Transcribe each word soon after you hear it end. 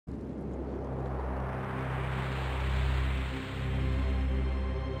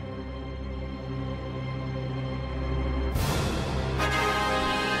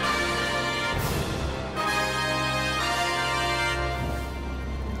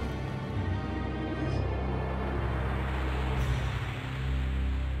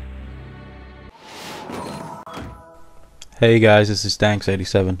Hey guys, this is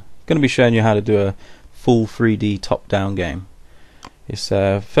Danks87. Going to be showing you how to do a full 3D top-down game. It's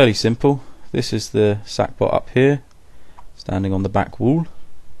fairly simple. This is the Sackbot up here, standing on the back wall,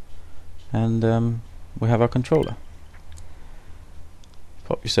 and we have our controller.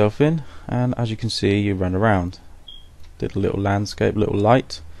 Pop yourself in, and as you can see, you run around. Did a little landscape, little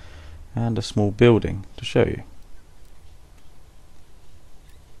light, and a small building to show you.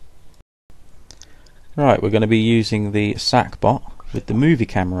 Right, we're going to be using the Sackbot with the movie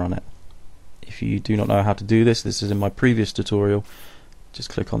camera on it. If you do not know how to do this, this is in my previous tutorial. Just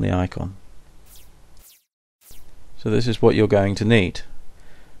click on the icon. So this is what you're going to need.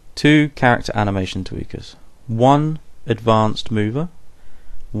 2 character animation tweakers, 1 advanced mover,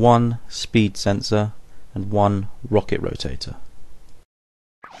 1 speed sensor, and 1 rocket rotator.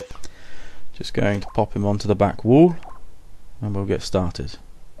 Just going to pop him onto the back wall, and we'll get started.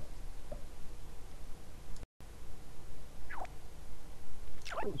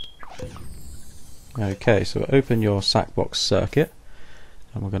 Okay, so open your Sackbox circuit,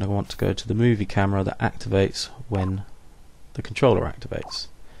 and we're going to want to go to the movie camera that activates when the controller activates.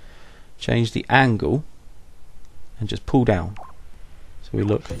 Change the angle and just pull down so we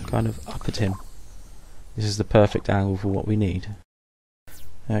look kind of up at him. This is the perfect angle for what we need.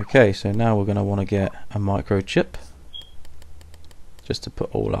 Okay, so now we're going to want to get a microchip just to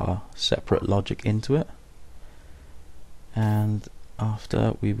put all our separate logic into it, and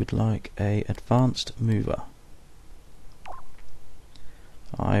after we would like a advanced mover.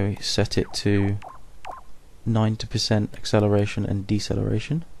 I set it to 90% acceleration and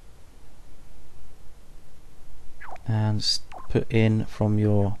deceleration, and put in from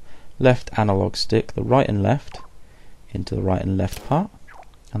your left analog stick the right and left into the right and left part,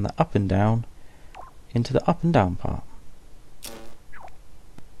 and the up and down into the up and down part.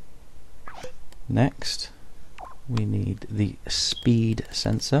 Next we need the speed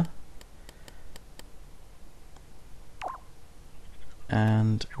sensor,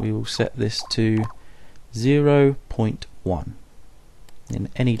 and we will set this to 0.1 in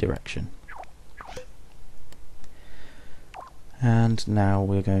any direction. And now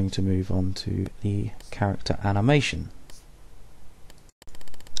we're going to move on to the character animation.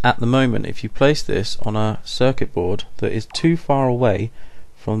 At the moment, if you place this on a circuit board that is too far away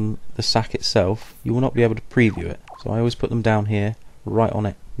from the sack itself, you will not be able to preview it. So I always put them down here, right on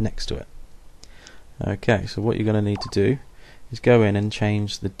it, next to it. Okay, so what you're going to need to do is go in and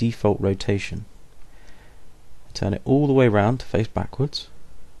change the default rotation. Turn it all the way around to face backwards,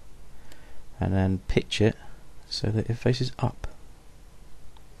 and then pitch it so that it faces up.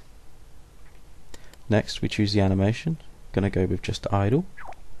 Next we choose the animation. Going to go with just idle.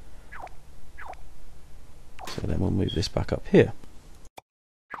 So then we'll move this back up here.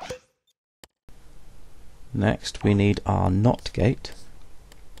 Next we need our NOT gate.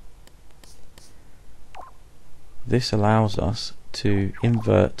 This allows us to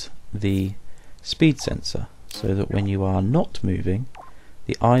invert the speed sensor so that when you are not moving,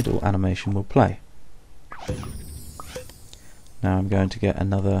 the idle animation will play. Now I'm going to get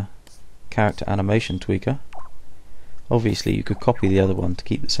another character animation tweaker. Obviously you could copy the other one to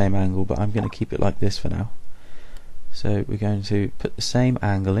keep the same angle, but I'm going to keep it like this for now. So we're going to put the same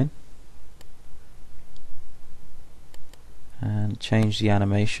angle in and change the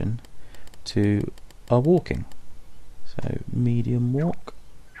animation to a walking. So medium walk.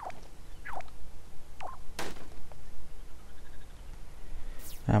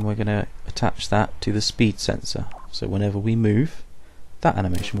 And we're going to attach that to the speed sensor, so whenever we move, that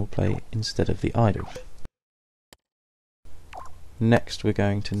animation will play instead of the idle. Next we're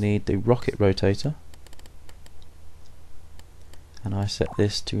going to need the rocket rotator, and I set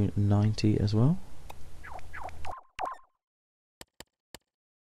this to 90 as well.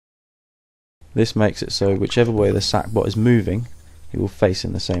 This makes it so whichever way the Sackbot is moving, it will face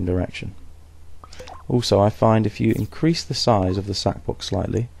in the same direction. Also, I find if you increase the size of the Sackbot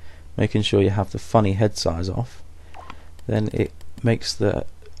slightly, making sure you have the funny head size off, then it makes the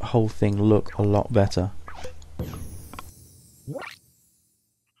whole thing look a lot better.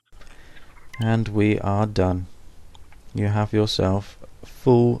 And we are done. You have yourself a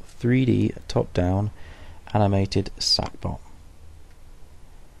full 3D top-down animated Sackbot.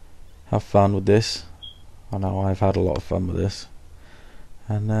 Have fun with this. I know I've had a lot of fun with this,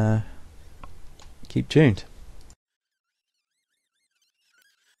 and keep tuned.